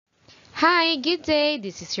Hi, good day.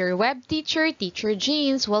 This is your web teacher, Teacher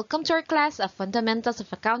Jeans. Welcome to our class of Fundamentals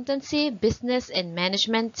of Accountancy, Business, and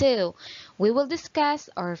Management 2. We will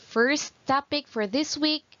discuss our first topic for this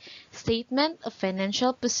week, Statement of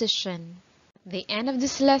Financial Position. At the end of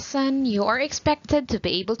this lesson, you are expected to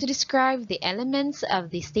be able to describe the elements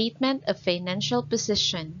of the Statement of Financial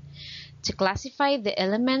Position. To classify the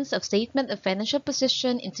elements of statement of financial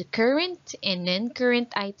position into current and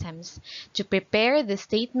non-current items, to prepare the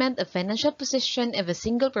statement of financial position of a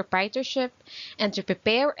single proprietorship, and to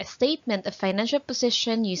prepare a statement of financial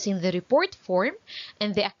position using the report form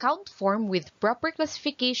and the account form with proper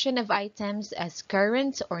classification of items as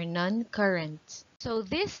current or non-current. So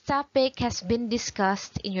this topic has been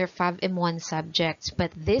discussed in your 5M1 subjects,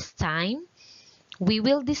 but this time we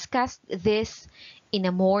will discuss this in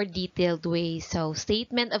a more detailed way. So,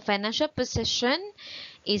 statement of financial position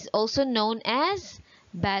is also known as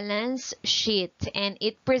balance sheet, and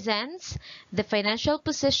it presents the financial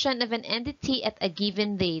position of an entity at a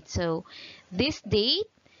given date. So, this date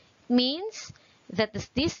means that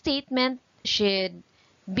this statement should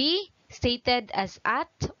be stated as at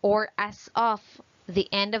or as of the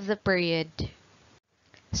end of the period.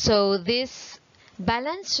 So, this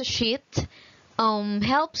balance sheet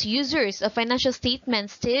helps users of financial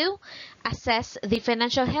statements to assess the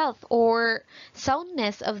financial health or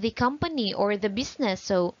soundness of the company or the business.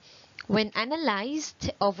 So, when analyzed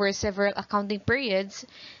over several accounting periods,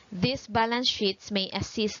 these balance sheets may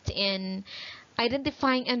assist in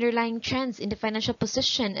identifying underlying trends in the financial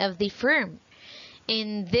position of the firm.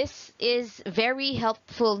 And this is very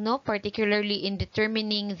helpful, no, particularly in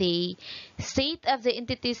determining the state of the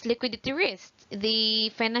entity's liquidity risk, the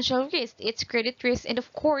financial risk, its credit risk, and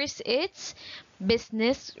of course its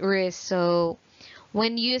business risk. So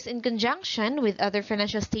when used in conjunction with other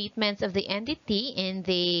financial statements of the entity and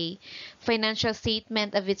the financial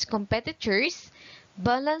statement of its competitors,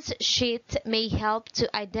 balance sheet may help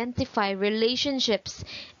to identify relationships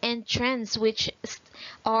and trends which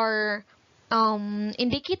are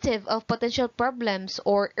indicative of potential problems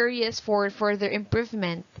or areas for further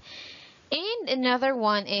improvement. And another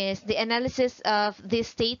one is the analysis of this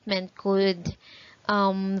statement could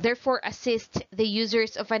therefore assist the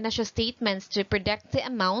users of financial statements to predict the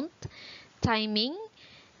amount, timing,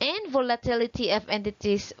 and volatility of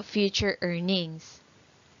entities' future earnings.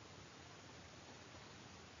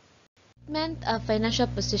 Statement of financial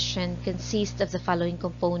position consists of the following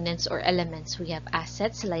components or elements. We have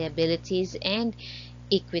assets, liabilities, and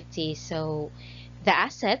equity. So, the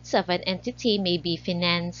assets of an entity may be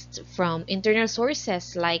financed from internal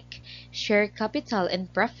sources like share capital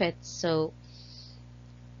and profits. So,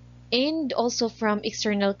 and also from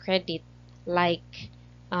external credit like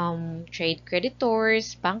trade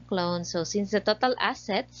creditors, bank loans. So, since the total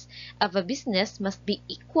assets of a business must be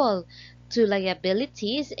equal to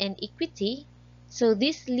liabilities and equity, so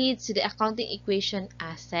this leads to the accounting equation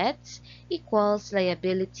assets equals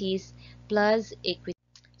liabilities plus equity.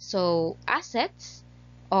 So, assets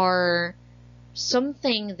are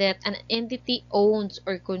something that an entity owns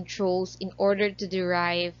or controls in order to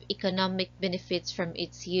derive economic benefits from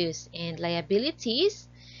its use, and liabilities,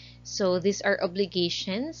 so these are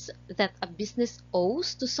obligations that a business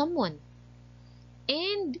owes to someone,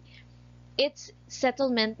 and its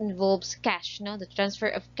settlement involves cash, the transfer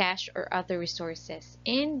of cash or other resources.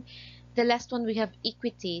 And the last one, we have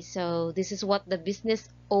equity. So this is what the business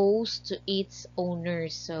owes to its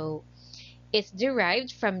owners. So it's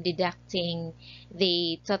derived from deducting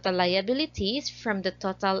the total liabilities from the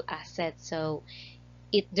total assets. So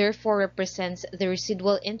it therefore represents the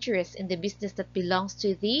residual interest in the business that belongs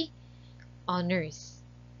to the owners.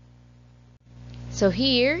 So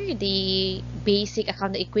here, the basic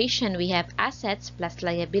accounting equation, we have assets plus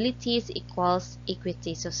liabilities equals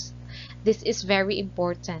equity. So this is very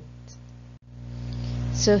important.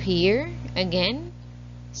 So here, again,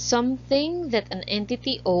 something that an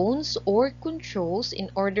entity owns or controls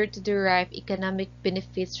in order to derive economic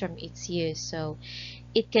benefits from its use. So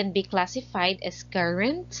it can be classified as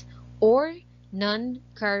current or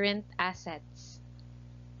non-current assets.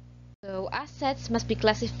 So assets must be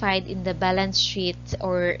classified in the balance sheet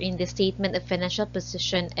or in the statement of financial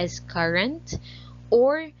position as current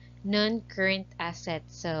or non-current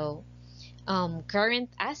assets. So current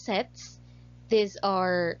assets, these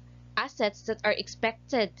are assets that are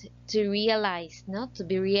expected to realize, to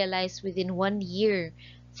be realized within 1 year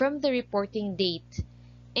from the reporting date.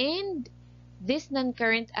 And these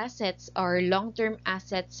non-current assets are long-term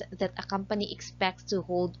assets that a company expects to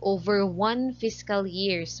hold over 1 fiscal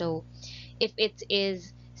year. So, if it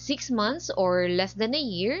is 6 months or less than a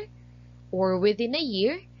year or within a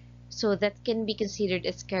year, So that can be considered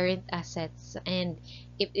as current assets. And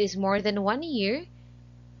if it is more than 1 year,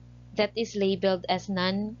 that is labeled as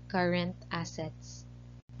non-current assets.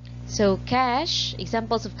 So cash,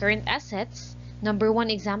 examples of current assets. Number one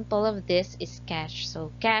example of this is cash.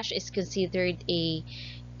 So cash is considered a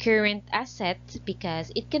current asset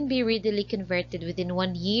because it can be readily converted within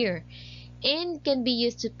 1 year and can be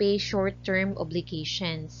used to pay short-term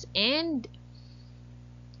obligations. And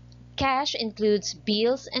cash includes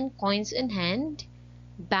bills and coins in hand,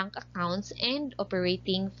 bank accounts, and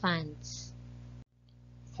operating funds.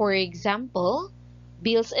 For example,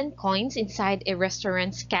 bills and coins inside a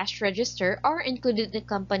restaurant's cash register are included in the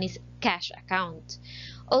company's cash account.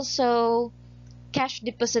 Also, cash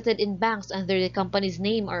deposited in banks under the company's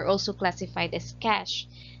name are also classified as cash,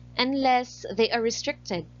 unless they are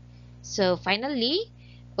restricted. So finally,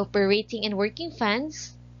 operating and working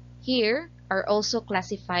funds here are also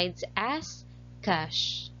classified as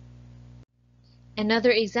cash. Another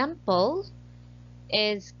example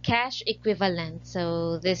is cash equivalent.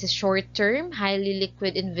 So this is short-term, highly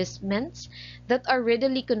liquid investments that are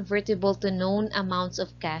readily convertible to known amounts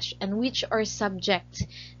of cash and which are subject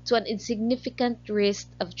to an insignificant risk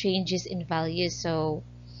of changes in value. So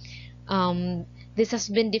this has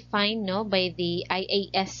been defined by the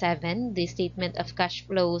IAS 7, the Statement of Cash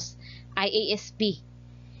Flows, IASB.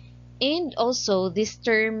 And also this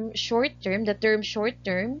term short-term, the term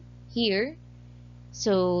short-term here,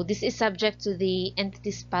 so this is subject to the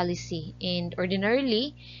entity's policy, and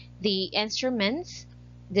ordinarily the instruments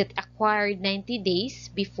that acquired 90 days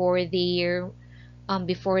before the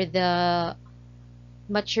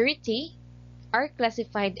maturity are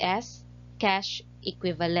classified as cash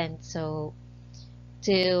equivalent. So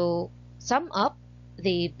to sum up,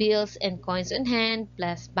 the bills and coins on hand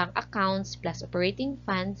plus bank accounts plus operating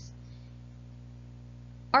funds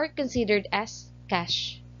are considered as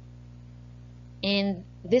cash. And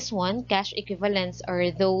this one, cash equivalents, are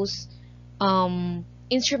those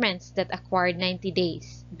instruments that acquired 90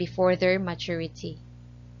 days before their maturity.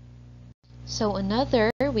 So another,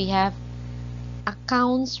 we have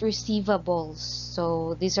accounts receivables.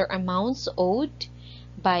 So these are amounts owed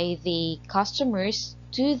by the customers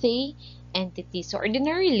to the entity. So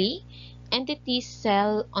ordinarily, entities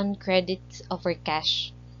sell on credit over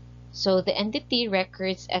cash. So the entity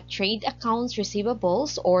records a trade accounts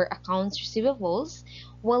receivables or accounts receivables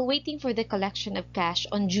while waiting for the collection of cash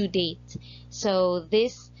on due date. So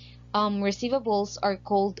these receivables are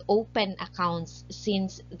called open accounts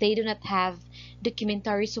since they do not have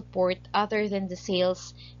documentary support other than the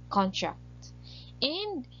sales contract.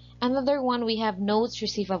 And another one, we have notes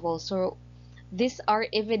receivable. So these are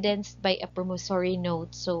evidenced by a promissory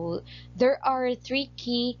note. So there are three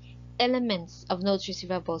key elements of notes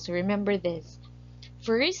receivable. So remember this.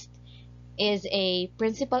 First is a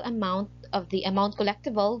principal amount of the amount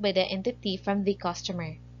collectible by the entity from the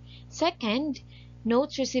customer. Second,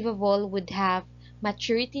 notes receivable would have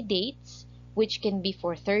maturity dates, which can be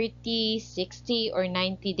for 30, 60, or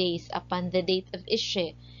 90 days upon the date of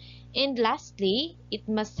issue. And lastly, it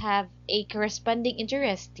must have a corresponding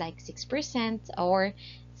interest like 6% or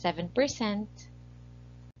 7%.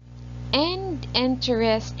 And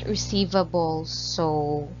interest receivables.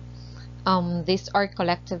 So these are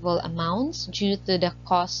collectible amounts due to the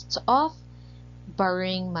cost of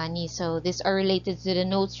borrowing money. So these are related to the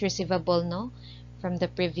notes receivable, from the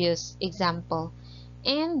previous example.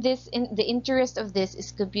 And the interest of this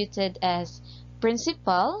is computed as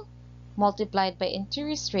principal multiplied by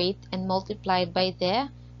interest rate and multiplied by the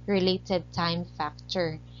related time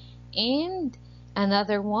factor. And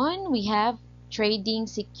another one, we have trading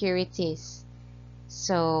securities.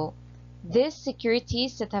 So these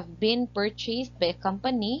securities that have been purchased by a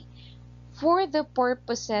company for the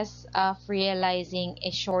purposes of realizing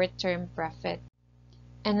a short-term profit.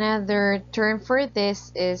 Another term for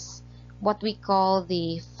this is what we call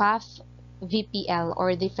the FAF-VPL,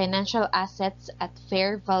 or the financial assets at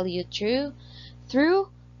fair value through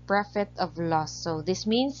profit of loss. So this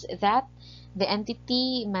means that the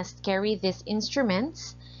entity must carry these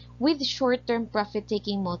instruments with short-term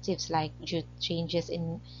profit-taking motives like due changes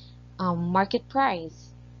in market price.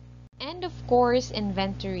 And of course,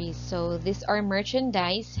 inventories. So these are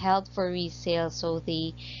merchandise held for resale. So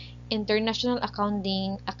the International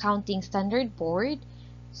Accounting Standard Board,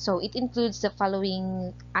 so it includes the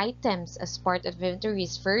following items as part of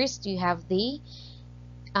inventories. First, you have the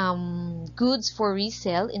goods for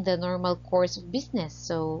resale in the normal course of business.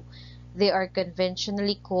 So they are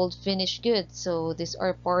conventionally called finished goods. So these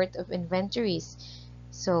are part of inventories.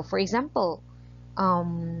 So for example,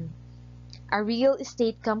 A real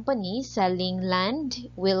estate company selling land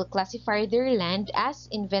will classify their land as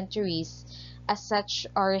inventories, as such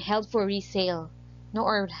are held for resale, no,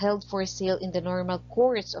 or held for sale in the normal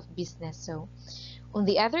course of business. So, on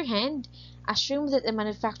the other hand, assume that a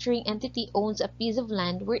manufacturing entity owns a piece of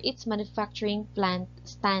land where its manufacturing plant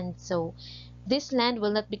stands. So, this land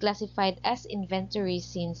will not be classified as inventory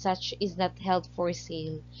since such is not held for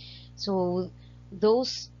sale. So,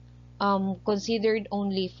 those considered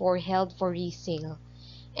only for held for resale.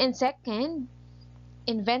 And second,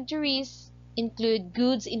 inventories include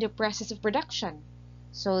goods in the process of production.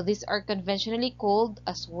 So these are conventionally called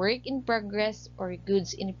as work in progress or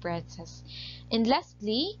goods in process. And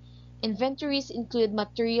lastly, inventories include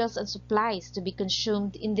materials and supplies to be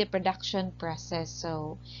consumed in the production process.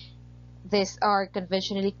 So these are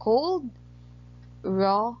conventionally called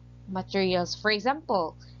raw materials. For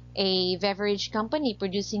example, a beverage company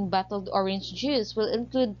producing bottled orange juice will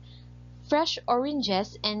include fresh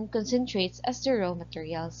oranges and concentrates as the raw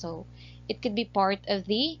material. So it could be part of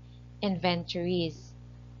the inventories.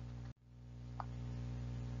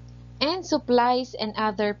 And supplies and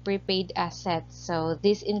other prepaid assets. So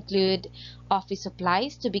these include office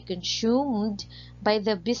supplies to be consumed by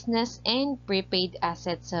the business and prepaid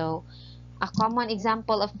assets. So a common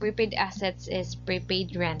example of prepaid assets is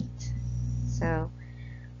prepaid rent. So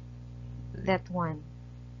that one.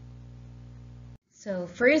 So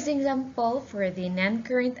first example for the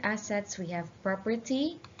non-current assets, we have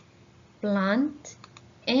property, plant,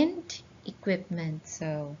 and equipment.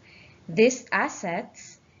 So these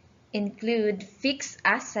assets include fixed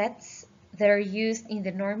assets that are used in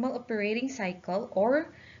the normal operating cycle or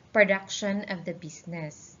production of the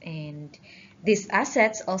business. And these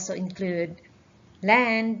assets also include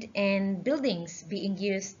land and buildings being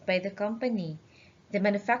used by the company, the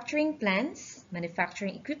manufacturing plants,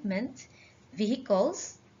 manufacturing equipment,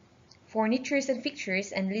 vehicles, furnitures and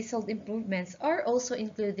fixtures, and leasehold improvements are also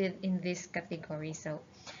included in this category. So,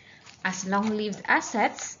 as long-lived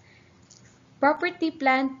assets, property,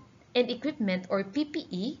 plant, and equipment or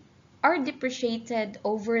PPE are depreciated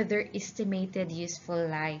over their estimated useful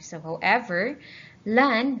life. So, however,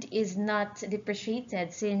 land is not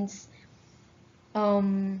depreciated since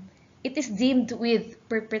it is deemed with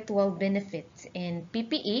perpetual benefit. And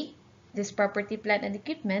PPE, this property, plant, and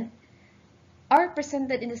equipment, are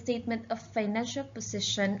presented in the statement of financial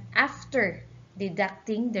position after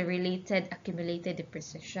deducting the related accumulated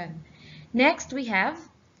depreciation. Next, we have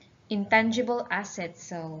intangible assets.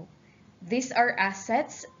 So these are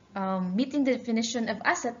assets meeting the definition of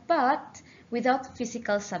asset but without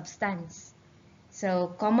physical substance.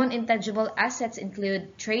 So common intangible assets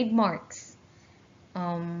include trademarks.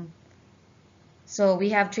 So we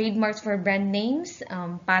have trademarks for brand names,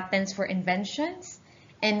 patents for inventions,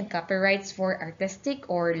 and copyrights for artistic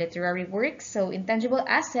or literary works. So intangible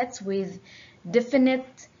assets with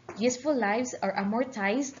definite useful lives are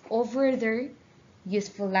amortized over their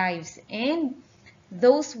useful lives. And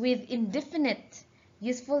those with indefinite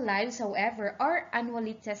useful lives, however, are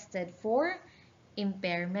annually tested for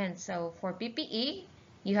impairment. So for PPE,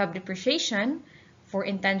 you have depreciation. For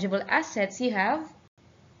intangible assets, you have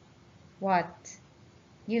what?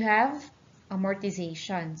 You have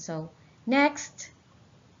amortization. So next.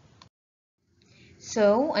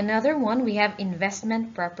 So another one, we have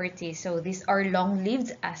investment property. So these are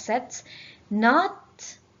long-lived assets,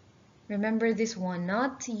 not, remember this one,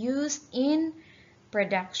 not used in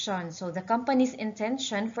production. So the company's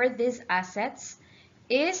intention for these assets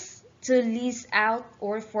is to lease out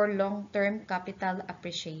or for long-term capital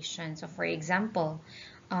appreciation. So for example,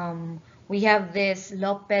 we have this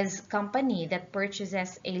Lopez company that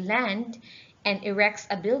purchases a land and erects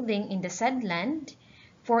a building in the said land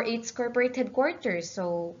for its corporate headquarters.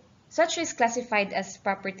 So such is classified as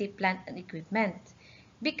property, plant, and equipment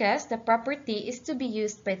because the property is to be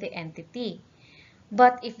used by the entity.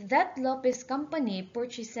 But if that Lopez company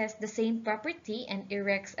purchases the same property and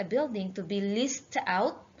erects a building to be leased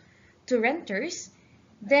out to renters,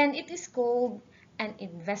 then it is called an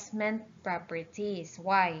investment properties.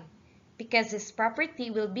 Why? Because this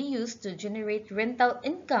property will be used to generate rental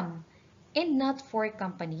income and not for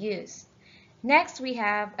company use. Next, we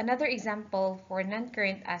have another example for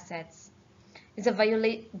non-current assets. It's a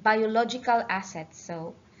biological assets.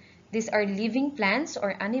 So these are living plants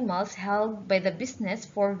or animals held by the business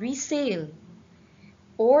for resale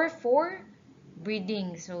or for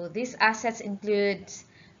breeding. So these assets include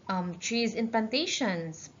trees and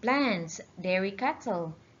plantations, plants, dairy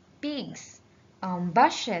cattle, pigs,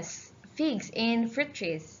 bushes, figs, and fruit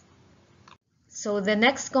trees. So the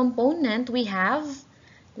next component we have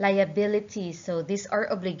liability. So these are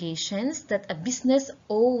obligations that a business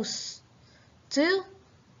owes to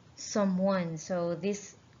someone. So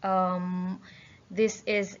this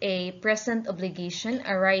is a present obligation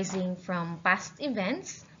arising from past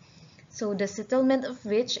events, so the settlement of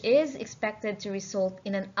which is expected to result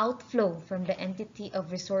in an outflow from the entity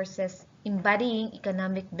of resources embodying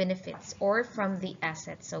economic benefits or from the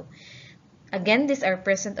asset. So again, these are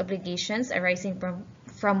present obligations arising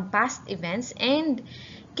from past events and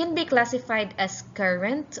can be classified as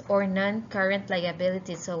current or non-current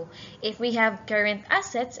liabilities. So if we have current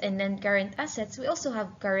assets and non-current assets, we also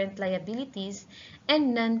have current liabilities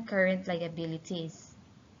and non-current liabilities.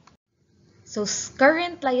 So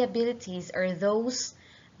current liabilities are those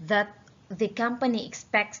that the company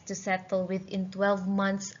expects to settle within 12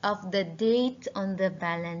 months of the date on the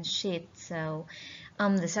balance sheet. So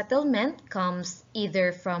the settlement comes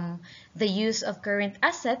either from the use of current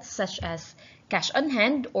assets such as cash on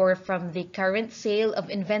hand or from the current sale of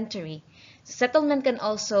inventory. Settlement can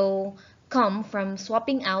also come from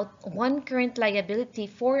swapping out one current liability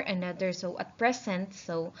for another. So at present,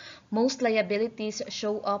 most liabilities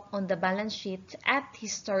show up on the balance sheet at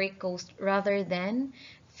historic cost rather than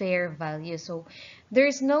fair value. So there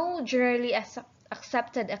is no generally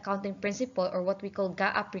accepted accounting principle or what we call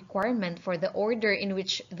GAAP requirement for the order in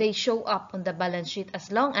which they show up on the balance sheet as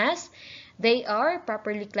long as they are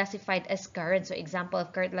properly classified as current. So example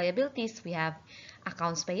of current liabilities, we have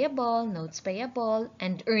accounts payable, notes payable,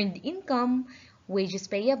 and earned income, wages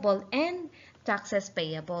payable, and taxes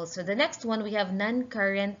payable. So the next one, we have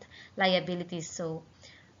non-current liabilities. So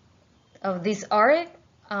these are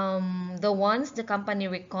the ones the company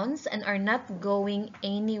reckons and are not going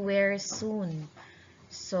anywhere soon.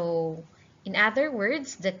 So in other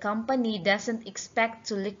words, the company doesn't expect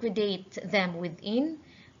to liquidate them within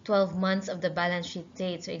 12 months of the balance sheet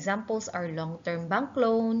date. So examples are long-term bank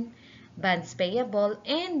loan, bonds payable,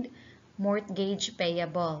 and mortgage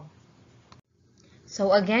payable.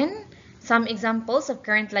 So again, some examples of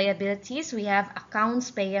current liabilities, we have accounts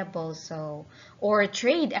payable, or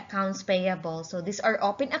trade accounts payable. So these are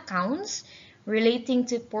open accounts relating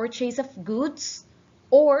to purchase of goods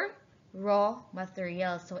or raw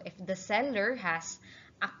materials. So if the seller has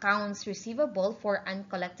accounts receivable for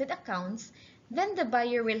uncollected accounts, then the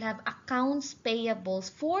buyer will have accounts payables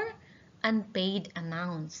for unpaid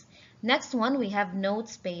amounts. Next one, we have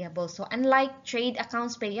notes payable. So unlike trade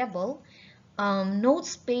accounts payable,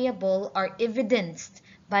 notes payable are evidenced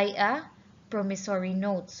by a promissory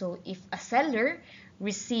note. So if a seller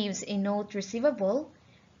receives a note receivable,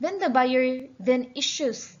 then the buyer then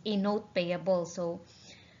issues a note payable. So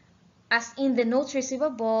as in the notes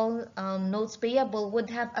receivable, notes payable would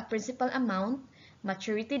have a principal amount,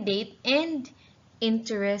 maturity date, and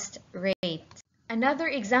interest rate. Another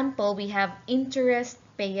example, we have interest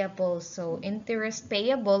payable. So interest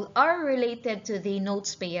payable are related to the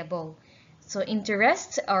notes payable. So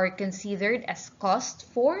interests are considered as cost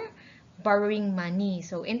for borrowing money.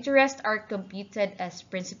 So interests are computed as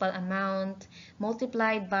principal amount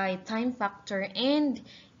multiplied by time factor and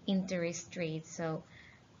interest rate. So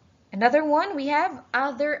another one, we have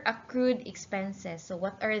other accrued expenses. So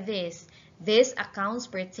what are these? These accounts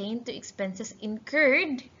pertain to expenses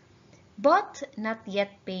incurred but not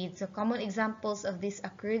yet paid. So common examples of these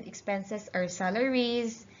accrued expenses are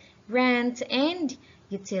salaries, rent, and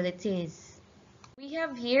utilities. We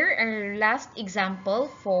have here our last example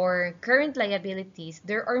for current liabilities.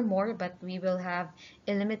 There are more, but we will have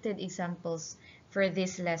a limited examples for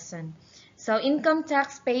this lesson. So income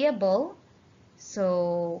tax payable.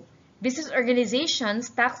 So business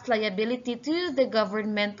organizations tax liability to the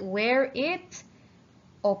government where it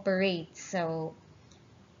operates. So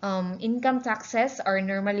income taxes are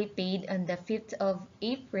normally paid on the 5th of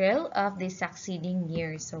April of the succeeding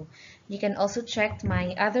year. So you can also check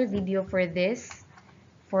my other video for this,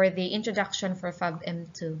 for the introduction for FAB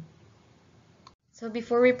M2. So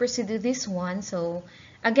before we proceed to this one, so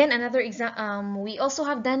again, another example, we also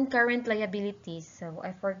have done current liabilities. So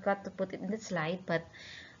I forgot to put it in the slide, but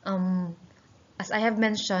as I have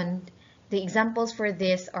mentioned, the examples for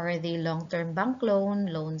this are the long-term bank loan,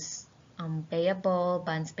 loans payable,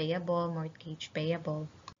 bonds payable, mortgage payable.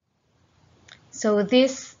 So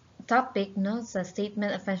this topic, the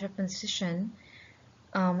statement of financial position,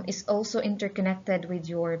 is also interconnected with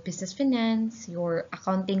your business finance, your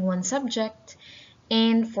accounting one subject,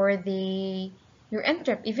 and for your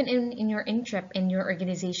entrep, even in your entrep and your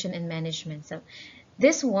organization and management. So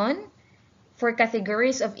this one, for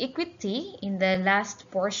categories of equity in the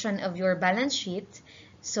last portion of your balance sheet.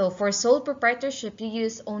 So for sole proprietorship, you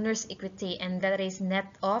use owner's equity, and that is net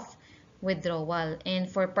of withdrawal.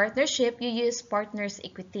 And for partnership, you use partner's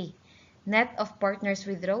equity, net of partner's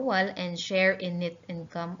withdrawal, and share in net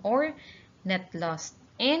income or net loss.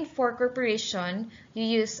 And for corporation, you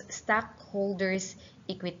use stockholders'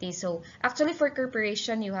 equity. So actually for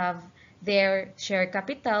corporation, you have their share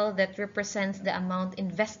capital that represents the amount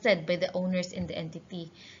invested by the owners in the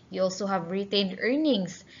entity. You also have retained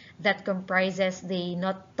earnings that comprises the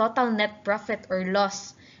not total net profit or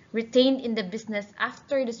loss retained in the business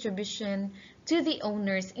after distribution to the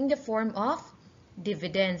owners in the form of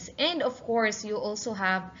dividends. And of course, you also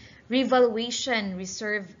have revaluation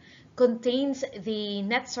reserve contains the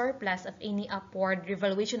net surplus of any upward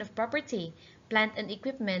revaluation of property, plant and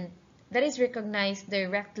equipment that is recognized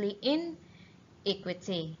directly in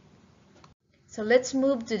equity. So let's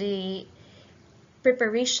move to the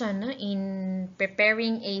preparation in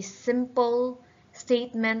preparing a simple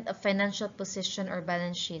statement of financial position or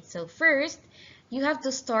balance sheet. So first, you have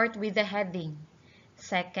to start with the heading.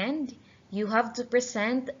 Second, you have to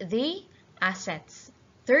present the assets.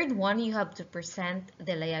 Third one, you have to present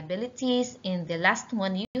the liabilities. And the last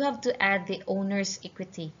one, you have to add the owner's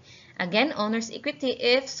equity. Again, owner's equity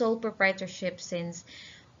if sole proprietorship, since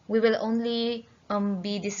we will only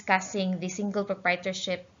be discussing the single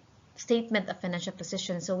proprietorship statement of financial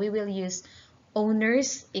position. So we will use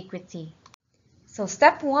owner's equity. So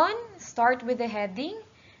step one, start with the heading.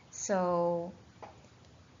 So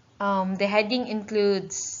the heading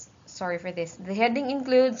includes, sorry for this, the heading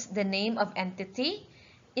includes the name of entity,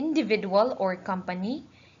 individual or company,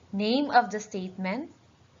 name of the statement.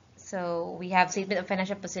 So we have statement of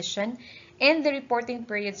financial position and the reporting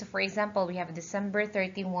period. So for example, we have December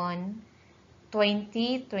 31,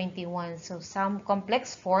 2021. So some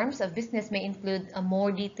complex forms of business may include a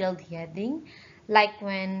more detailed heading, like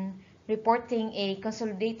when reporting a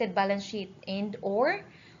consolidated balance sheet and or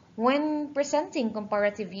when presenting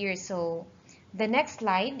comparative years. So the next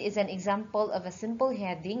slide is an example of a simple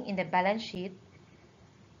heading in the balance sheet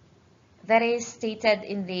that is stated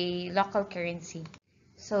in the local currency.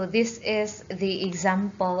 So this is the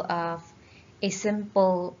example of a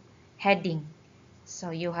simple heading.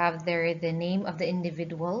 So you have there the name of the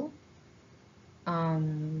individual,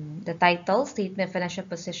 the title, statement of financial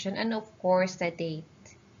position, and of course the date.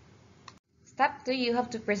 Step 2, you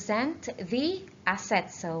have to present the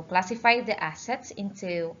assets. So classify the assets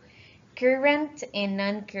into current and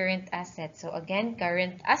non-current assets. So again,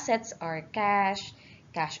 current assets are cash,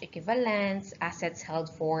 cash equivalents, assets held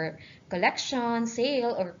for collection,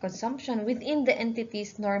 sale, or consumption within the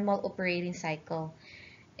entity's normal operating cycle.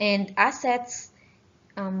 And assets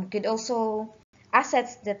could also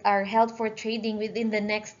assets that are held for trading within the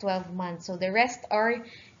next 12 months. So the rest are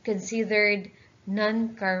considered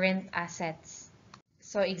non-current assets.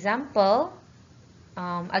 So example,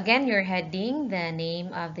 again, your heading, the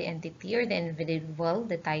name of the entity or the individual,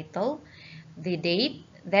 the title, the date.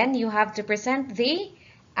 Then you have to present the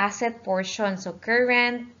asset portion, so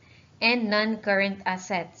current and non-current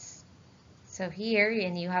assets. So here,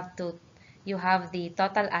 and you have the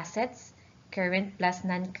total assets, current plus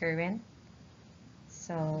non-current.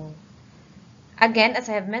 So again, as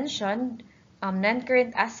I have mentioned,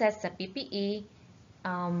 non-current assets, the PPE,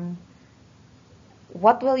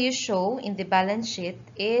 what will you show in the balance sheet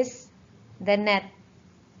is the net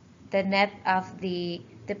of the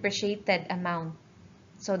depreciated amount.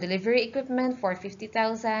 So delivery equipment for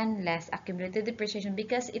 50,000 less accumulated depreciation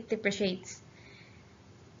because it depreciates.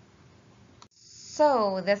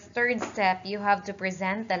 So the third step, you have to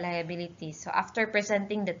present the liabilities. So after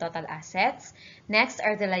presenting the total assets, next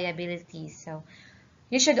are the liabilities. So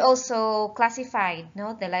you should also classify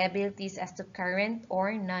the liabilities as to current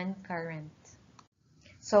or non-current.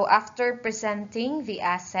 So after presenting the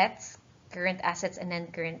assets, current assets and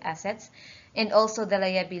non-current assets, and also the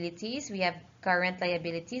liabilities, we have current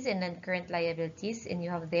liabilities and non-current liabilities, and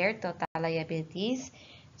you have there total liabilities.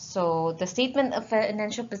 So the statement of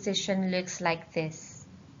financial position looks like this.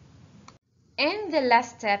 And the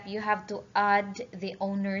last step, you have to add the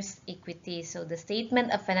owner's equity. So the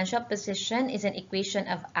statement of financial position is an equation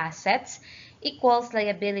of assets equals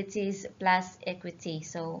liabilities plus equity.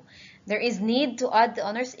 So there is need to add the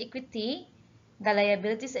owner's equity, the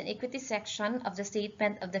liabilities and equity section of the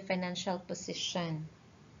statement of the financial position.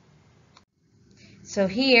 So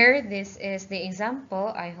here, this is the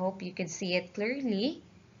example. I hope you can see it clearly.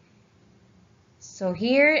 So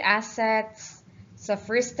here, assets. So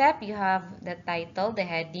first step, you have the title, the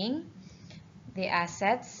heading, the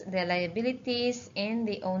assets, the liabilities, and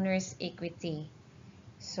the owner's equity.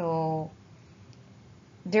 So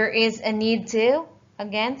there is a need to,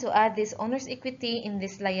 again, to add this owner's equity in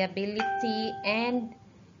this liability and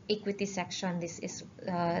equity section. This is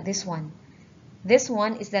this one. This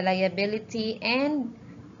one is the liability and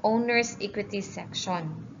owner's equity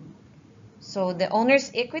section. So the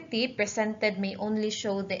owner's equity presented may only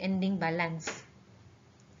show the ending balance.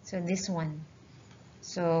 So this one.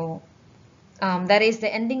 So that is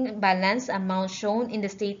the ending balance amount shown in the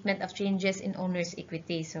statement of changes in owner's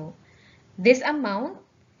equity. So this amount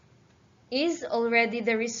is already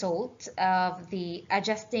the result of the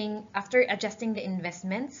after adjusting the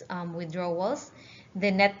investments, withdrawals, the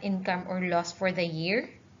net income or loss for the year,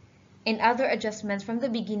 and other adjustments from the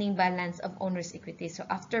beginning balance of owner's equity. So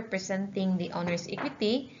after presenting the owner's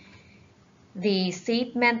equity, the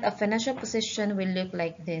statement of financial position will look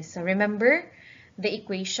like this. So remember the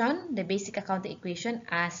equation, the basic accounting equation,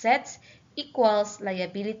 assets equals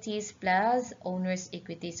liabilities plus owner's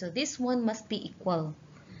equity. So this one must be equal.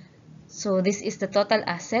 So this is the total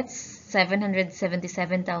assets,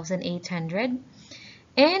 777,800.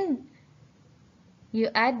 And you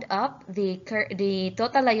add up the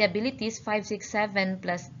total liabilities, 567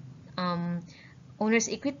 plus owner's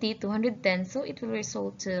equity, 210. So it will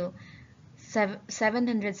result to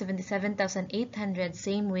 777,800,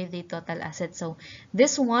 same with the total assets. So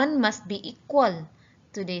this one must be equal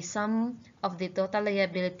to the sum of the total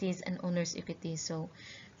liabilities and owner's equity. So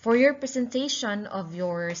for your presentation of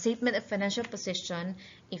your statement of financial position,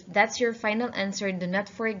 if that's your final answer, do not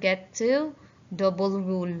forget to double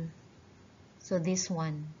rule. So this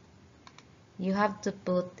one, you have to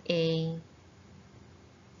put a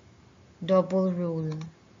double rule.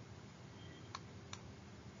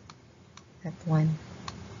 That one.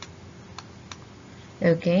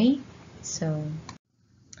 Okay, so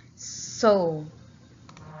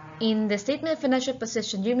in the statement of financial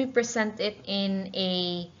position, you may present it in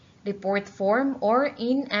a report form or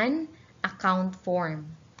in an account form.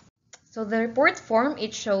 So the report form,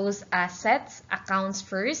 it shows assets accounts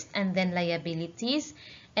first and then liabilities,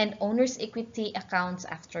 and owner's equity accounts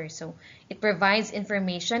after. So it provides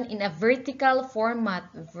information in a vertical format.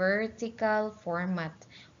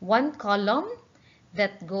 One column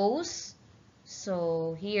that goes,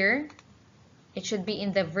 so here it should be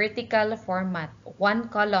in the vertical format, one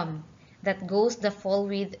column that goes the full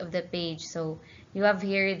width of the page. So you have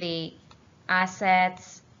here the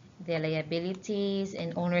assets, the liabilities,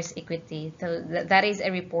 and owner's equity. So that is a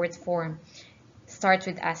report form. Starts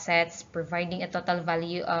with assets, providing a total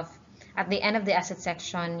value of, at the end of the asset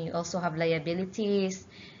section, you also have liabilities,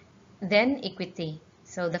 then equity.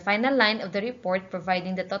 So the final line of the report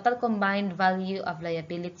providing the total combined value of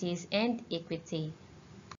liabilities and equity.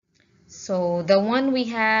 So the one we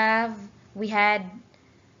had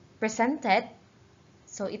presented,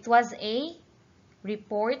 so it was a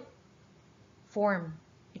report form.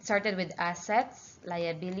 It started with assets,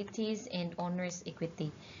 liabilities, and owner's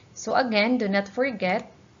equity. So again, do not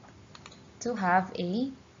forget to have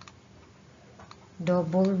a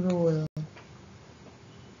double rule.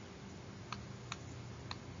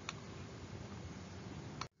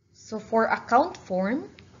 So for account form,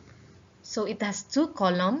 so it has two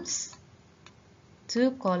columns.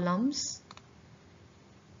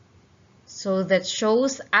 So that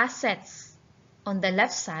shows assets on the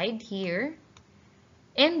left side here,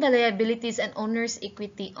 and the liabilities and owner's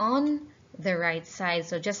equity on the right side.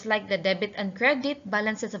 So just like the debit and credit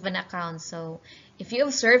balances of an account. So if you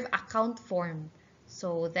observe account form,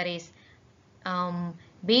 so that is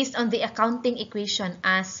based on the accounting equation,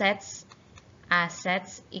 assets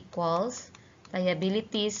equals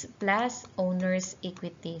liabilities plus owner's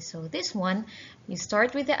equity. So this one, you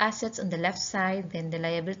start with the assets on the left side, then the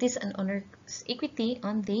liabilities and owner's equity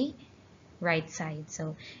on the right side.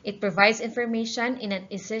 So it provides information in an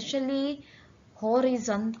essentially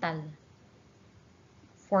horizontal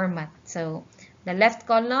format. So the left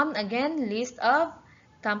column, again, list of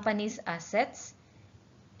company's assets.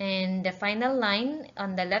 And the final line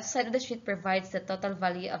on the left side of the sheet provides the total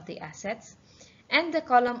value of the assets. And the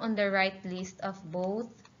column on the right list of both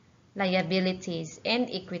liabilities and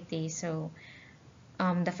equity. So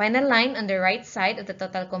the final line on the right side of the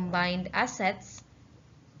total combined assets,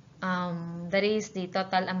 that is the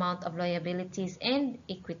total amount of liabilities and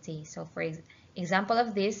equity. So for example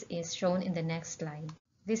of this is shown in the next slide.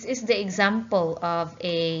 This is the example of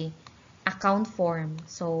a account form.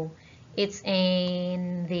 So it's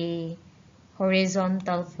in the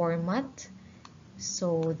horizontal format.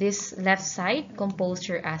 So this left side compose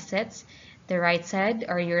your assets, the right side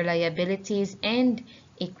are your liabilities and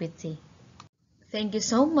equity. Thank you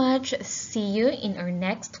so much. See you in our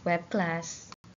next web class.